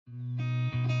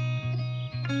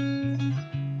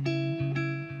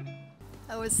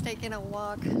was taking a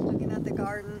walk looking at the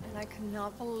garden and I could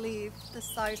not believe the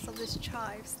size of these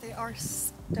chives. They are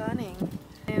stunning.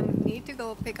 I need to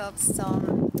go pick up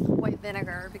some white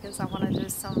vinegar because I want to do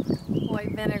some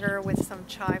white vinegar with some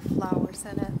chive flowers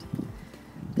in it.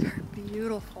 They're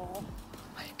beautiful. Oh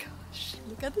my gosh,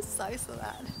 look at the size of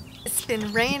that. It's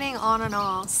been raining on and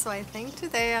off, so I think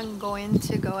today I'm going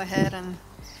to go ahead and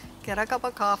get a cup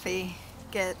of coffee,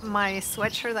 get my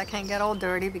sweatshirt that can get all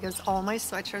dirty because all my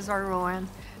sweatshirts are ruined.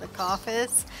 The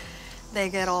coffees, they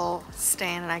get all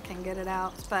stained and I can get it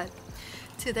out. But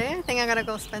today I think I'm gonna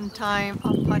go spend time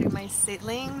on potting my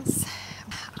seedlings.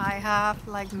 I have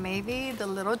like maybe the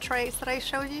little trays that I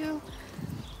showed you,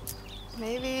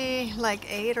 maybe like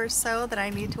 8 or so that I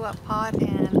need to pot,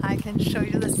 and I can show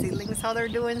you the seedlings how they're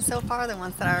doing so far. The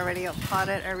ones that I already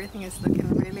potted, everything is looking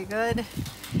really good.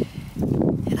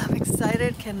 And I'm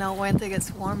excited, cannot wait till it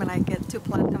gets warm and I get to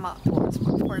plant them outdoors.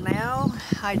 But for now,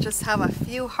 I just have a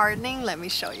few hardening. Let me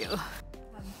show you.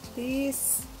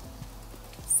 These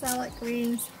salad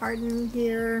greens hardening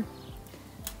here.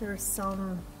 There's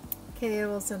some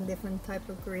kales and different type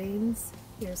of greens.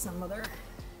 Here's some other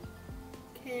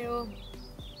kale.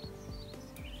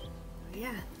 Oh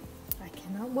yeah, I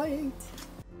cannot wait.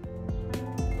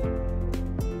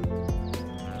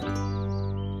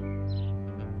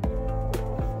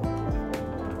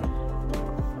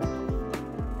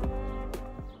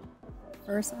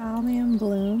 First almond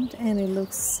bloomed and it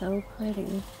looks so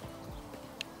pretty.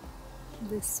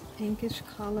 This pinkish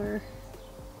color.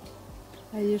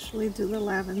 I usually do the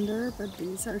lavender, but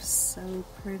these are so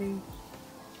pretty.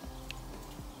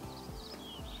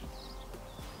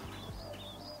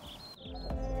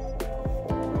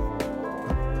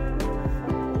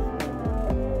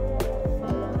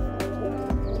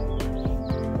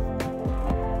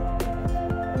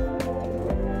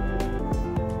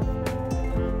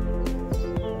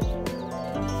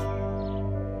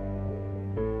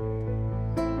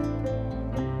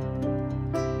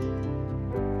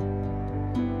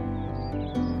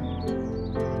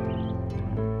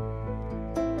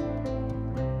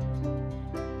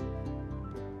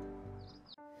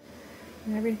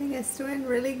 Everything is doing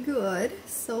really good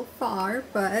so far,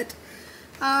 but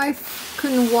I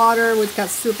couldn't water, which got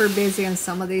super busy, and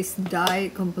some of these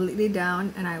died completely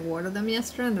down, and I watered them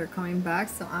yesterday and they're coming back,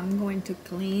 so I'm going to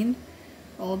clean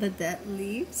all the dead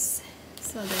leaves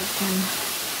so they can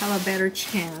have a better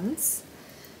chance.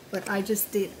 But I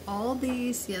just did all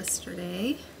these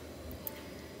yesterday.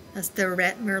 That's the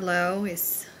red merlot,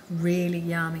 is really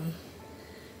yummy.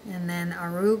 And then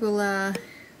arugula,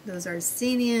 those are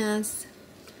zinnias.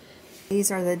 These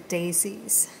are the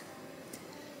daisies.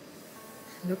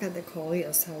 Look at the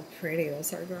coleus, how pretty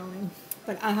those are growing.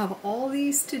 But I have all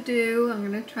these to do. I'm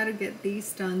gonna try to get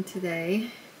these done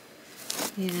today.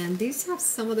 And these have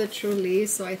some of the true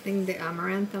leaves, so I think the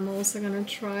amaranth I'm also gonna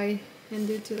try and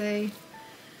do today.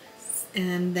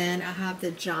 And then I have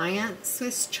the giant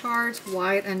Swiss chard,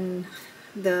 white, and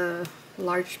the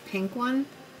large pink one.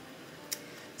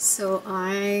 So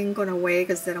I'm gonna wait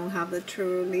because they don't have the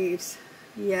true leaves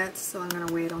yet, so I'm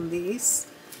gonna wait on these.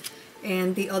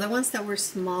 And the other ones that were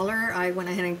smaller, I went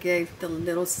ahead and gave the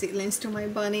little seedlings to my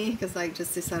bunny because I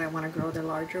just decided I want to grow the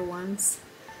larger ones.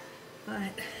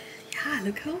 But yeah,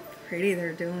 look how pretty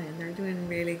they're doing. They're doing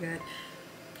really good.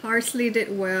 Parsley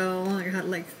did well. I had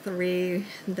like 3.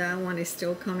 That one is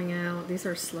still coming out. These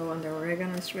are slow, and the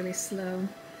oregano is really slow.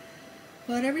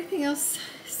 But everything else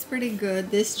is pretty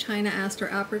good. This China Aster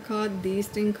apricot, these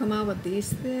didn't come out, but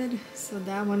these did. So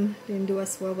that one didn't do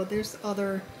as well. But there's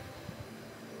other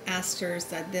asters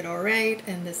that did alright,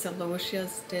 and the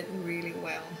celosias did really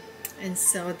well. And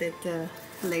so did the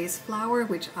lace flower,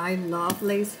 which I love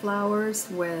lace flowers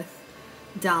with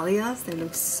dahlias. They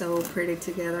look so pretty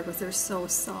together because they're so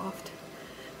soft.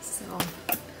 So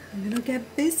I'm gonna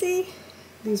get busy.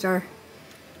 These are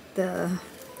the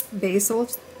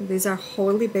basils. These are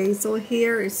holy basil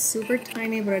here. It's super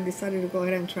tiny, but I decided to go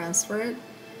ahead and transfer it,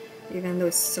 even though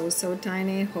it's so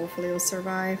tiny. Hopefully it'll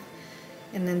survive.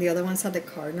 And then the other ones have the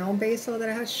cardinal basil that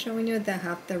I was showing you that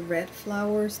have the red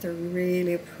flowers. They're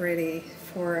really pretty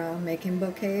for making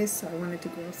bouquets, so I wanted to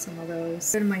grow some of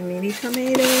those. And my mini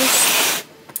tomatoes,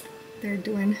 they're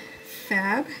doing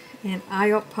fab. And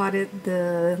I potted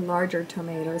the larger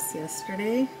tomatoes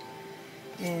yesterday,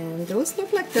 and those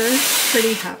look like they're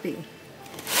pretty happy.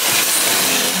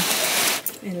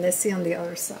 And let's see on the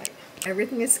other side.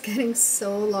 Everything is getting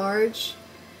so large.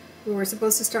 We were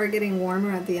supposed to start getting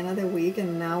warmer at the end of the week,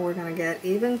 and now we're gonna get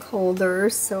even colder,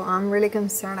 so I'm really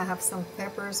concerned. I have some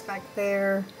peppers back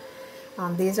there.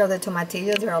 These are the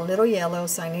tomatillos. They're a little yellow,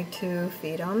 so I need to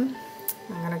feed them.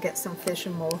 I'm gonna get some fish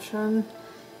emulsion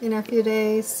in a few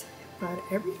days. But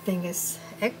everything is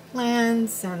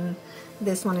eggplants, and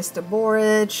this one is the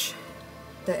borage.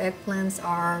 The eggplants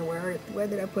are, where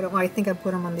did I put them? Oh, I think I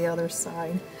put them on the other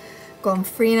side.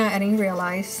 Gomphrena, I didn't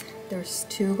realize there's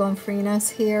 2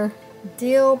 gompphrenas here.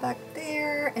 Dill back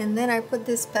there, and then I put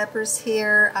these peppers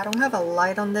here. I don't have a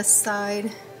light on this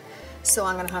side, so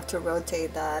I'm gonna have to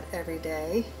rotate that every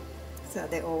day so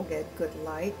they all get good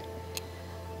light.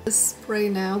 Just pray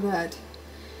now that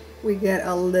we get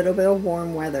a little bit of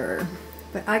warm weather,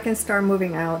 but I can start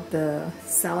moving out the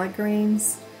salad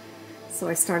greens. So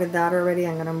I started that already.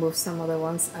 I'm gonna move some other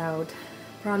ones out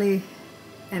probably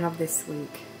end of this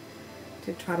week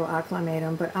to try to acclimate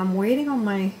them. But I'm waiting on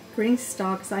my green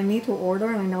stalks. I need to order,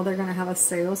 and I know they're gonna have a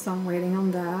sale, so I'm waiting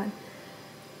on that.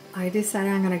 I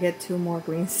decided I'm gonna get 2 more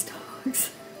green stalks.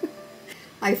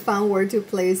 I found where to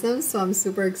place them, so I'm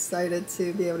super excited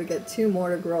to be able to get 2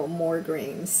 more to grow more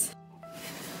greens.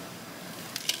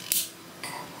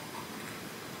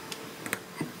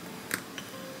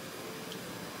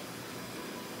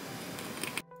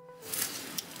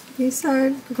 These are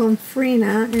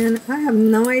gomphrena, and I have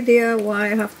no idea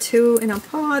why I have 2 in a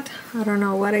pot. I don't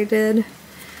know what I did.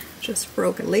 Just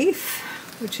broke a leaf,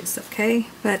 which is okay.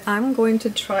 But I'm going to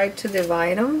try to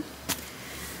divide them.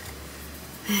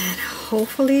 And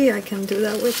hopefully I can do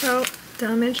that without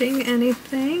damaging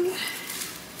anything.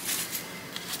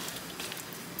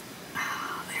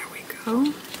 Oh, there we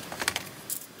go.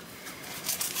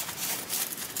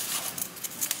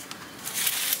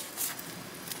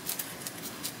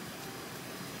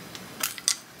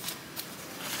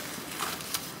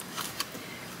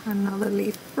 Another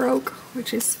leaf broke,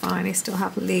 which is fine. I still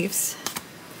have leaves.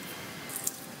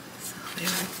 So there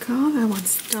we go. That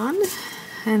one's done.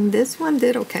 And this one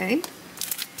did okay.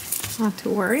 Not to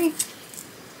worry.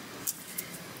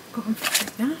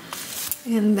 Okay.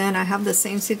 And then I have the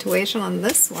same situation on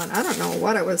this one. I don't know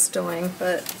what I was doing,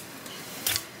 but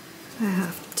I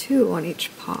have 2 on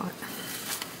each pot.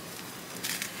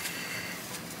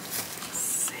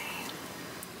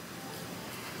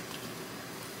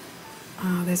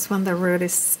 Oh, this one, the root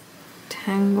is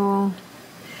tangled,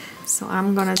 so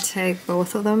I'm gonna take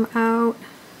both of them out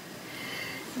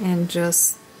and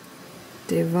just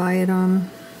divide them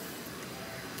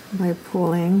by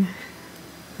pulling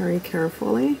very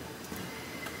carefully.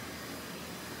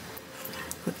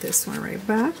 Put this one right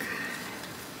back.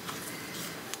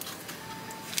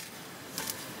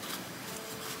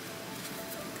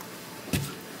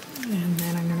 And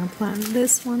then I'm gonna plant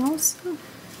this one also.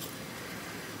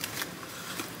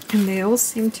 And they all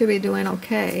seem to be doing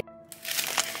okay.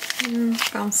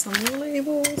 Found some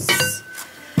labels.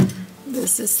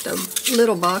 This is the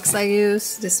little box I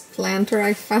use. This planter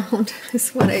I found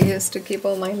is what I use to keep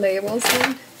all my labels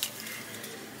in.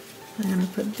 I'm gonna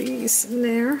put these in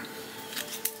there.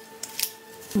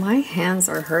 My hands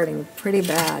are hurting pretty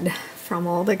bad from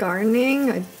all the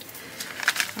gardening.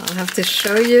 I'll have to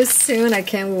show you soon. I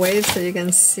can't wait so you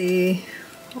can see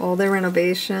all the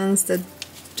renovations, the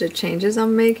changes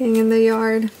I'm making in the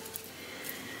yard.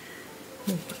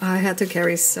 I had to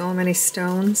carry so many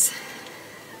stones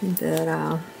that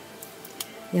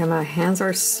yeah, my hands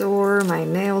are sore, my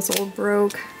nails all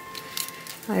broke.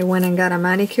 I went and got a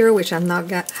manicure, which I've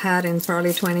not had in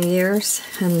probably 20 years,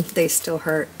 and they still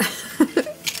hurt.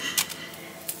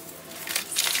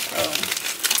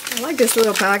 I like these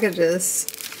little packages.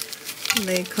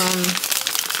 They come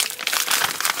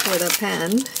with a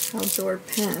pen, outdoor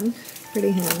pen.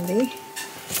 Pretty handy.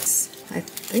 I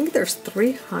think there's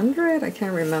 300. I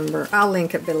can't remember. I'll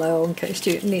link it below in case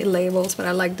you need labels, but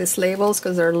I like these labels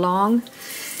because they're long.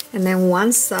 And then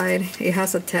one side, it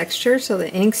has a texture, so the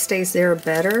ink stays there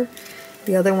better.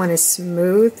 The other one is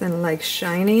smooth and like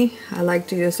shiny. I like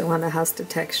to use the one that has the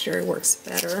texture. It works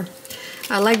better.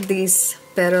 I like these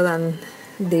better than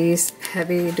these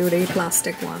heavy-duty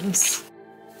plastic ones.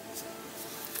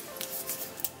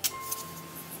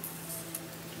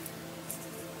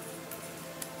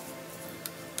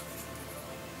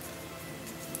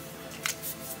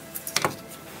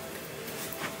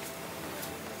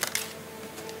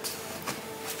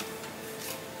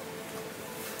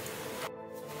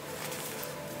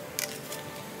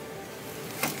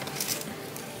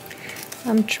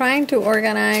 I'm trying to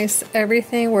organize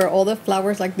everything where all the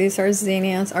flowers, like these are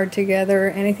zinnias, are together.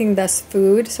 Anything that's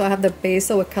food. So I have the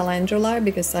basil with calendula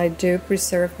because I do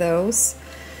preserve those.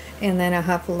 And then I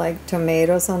have like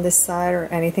tomatoes on this side, or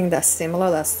anything that's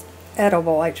similar, that's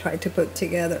edible, I try to put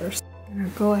together. I'm gonna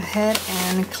go ahead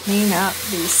and clean up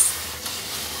this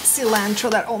cilantro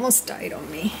that almost died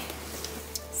on me.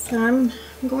 So I'm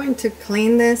going to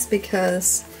clean this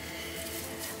because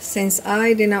since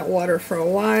I did not water for a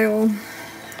while,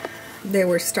 they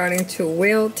were starting to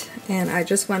wilt, and I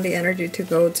just want the energy to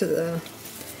go to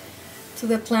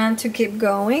the plant to keep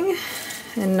going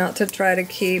and not to try to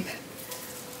keep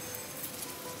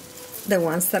the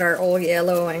ones that are all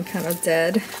yellow and kind of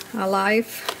dead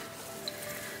alive.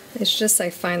 It's just I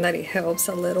find that it helps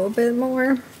a little bit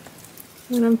more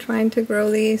when I'm trying to grow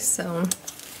these. So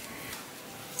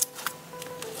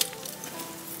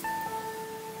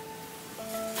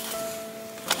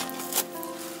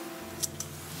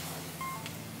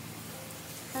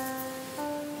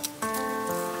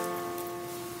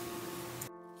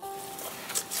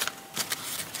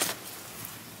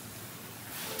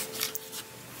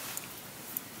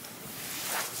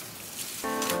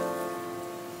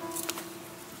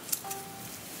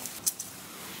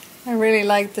I really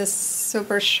like this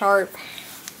super sharp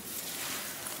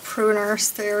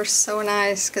pruners. They're so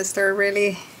nice because they're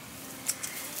really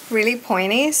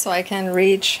pointy, so I can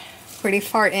reach pretty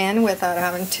far in without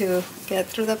having to get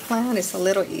through the plant. It's a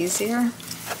little easier.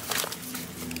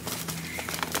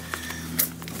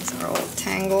 These are all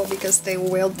tangled because they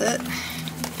wilted.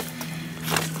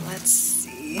 Let's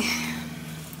see.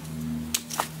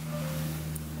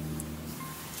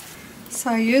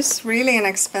 So I use really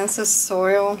inexpensive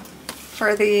soil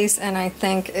for these, and I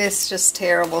think it's just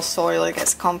terrible soil. It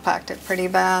gets compacted pretty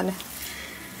bad.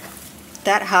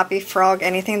 That Happy Frog,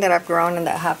 anything that I've grown in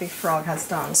that Happy Frog has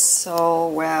done so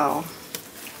well.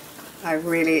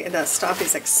 That stuff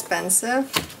is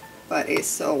expensive, but it's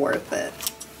so worth it.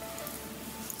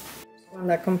 One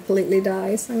that completely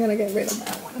dies, I'm gonna get rid of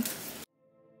that one.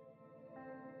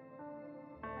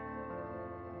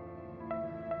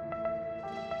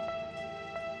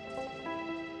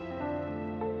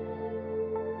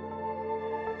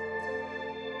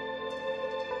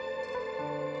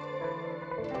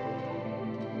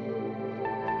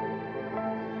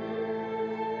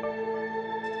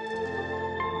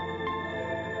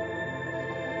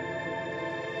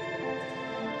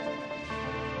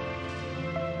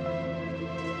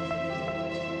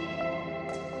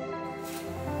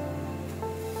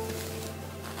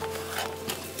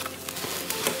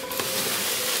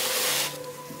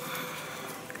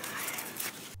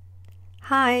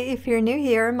 Hi, if you're new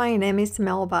here, my name is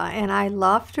Melba, and I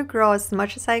love to grow as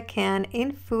much as I can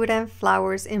in food and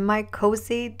flowers in my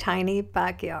cozy, tiny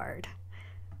backyard.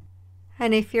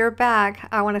 And if you're back,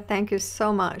 I want to thank you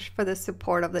so much for the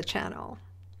support of the channel.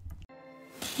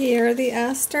 Here are the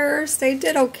asters. They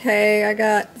did okay. I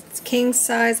got king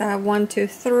size. I have 1, 2,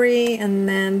 3, and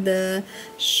then the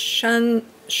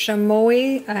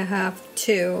chamois, I have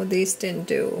 2. These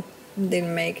didn't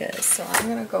make it, so I'm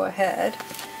gonna go ahead.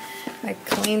 I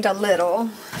cleaned a little.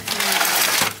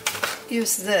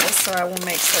 Use this so I won't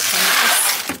make such a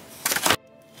mess.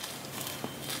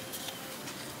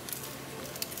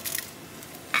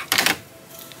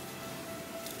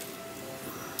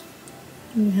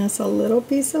 It has a little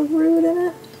piece of root in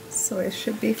it, so it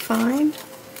should be fine.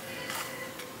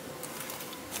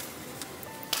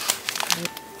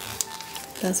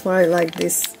 That's why I like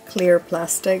these clear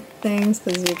plastic things,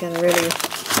 because you can really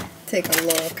take a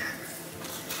look.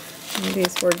 And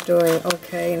these were doing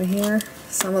okay in here.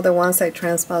 Some of the ones I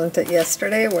transplanted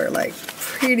yesterday were like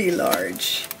pretty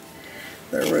large.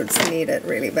 The roots needed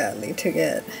really badly to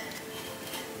get.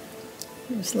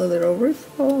 Just a little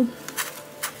rootful.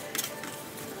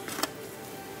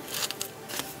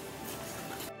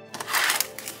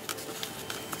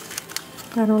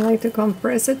 I don't like to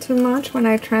compress it too much when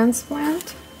I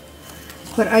transplant,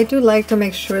 but I do like to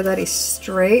make sure that it's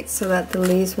straight so that the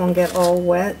leaves won't get all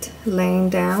wet laying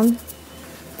down.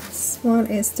 This one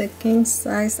is the king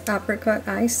size apricot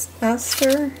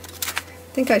aster. I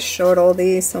think I showed all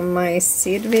these on my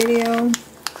seed video.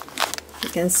 You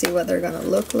can see what they're gonna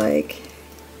look like.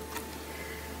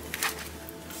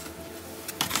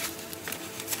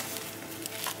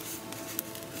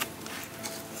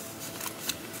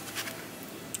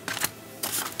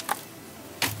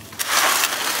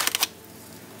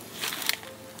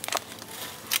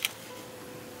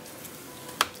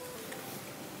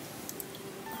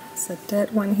 It's a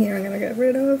dead one here I'm gonna get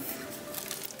rid of.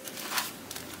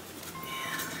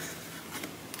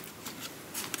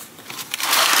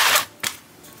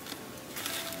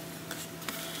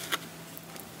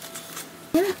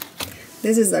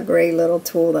 This is a great little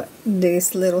tool that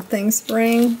these little things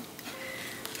bring.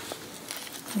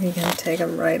 You can take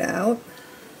them right out.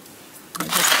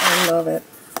 I love it.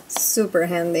 Super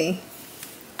handy.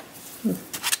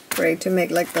 Great to make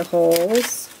like the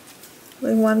holes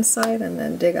with one side and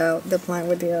then dig out the plant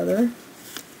with the other.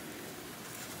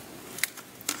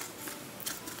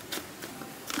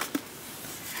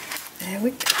 There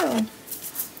we go.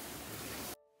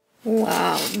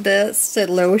 Wow, the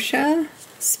celosia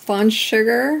sponge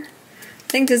sugar. I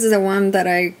think this is the one that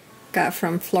I got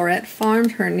from Florette Farm,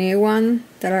 her new one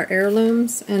that are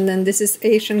heirlooms. And then this is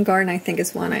Asian Garden. I think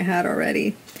it's one I had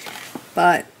already.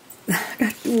 But I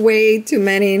got way too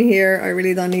many in here. I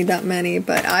really don't need that many,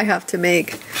 but I have to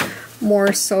make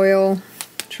more soil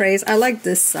trays. I like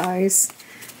this size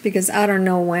because I don't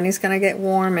know when it's gonna get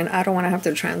warm and I don't want to have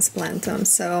to transplant them.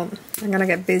 So I'm gonna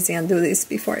get busy and do this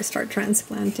before I start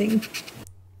transplanting.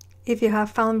 If you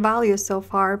have found value so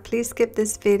far, please give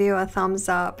this video a thumbs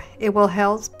up. It will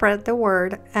help spread the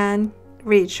word and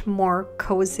reach more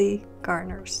cozy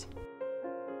gardeners.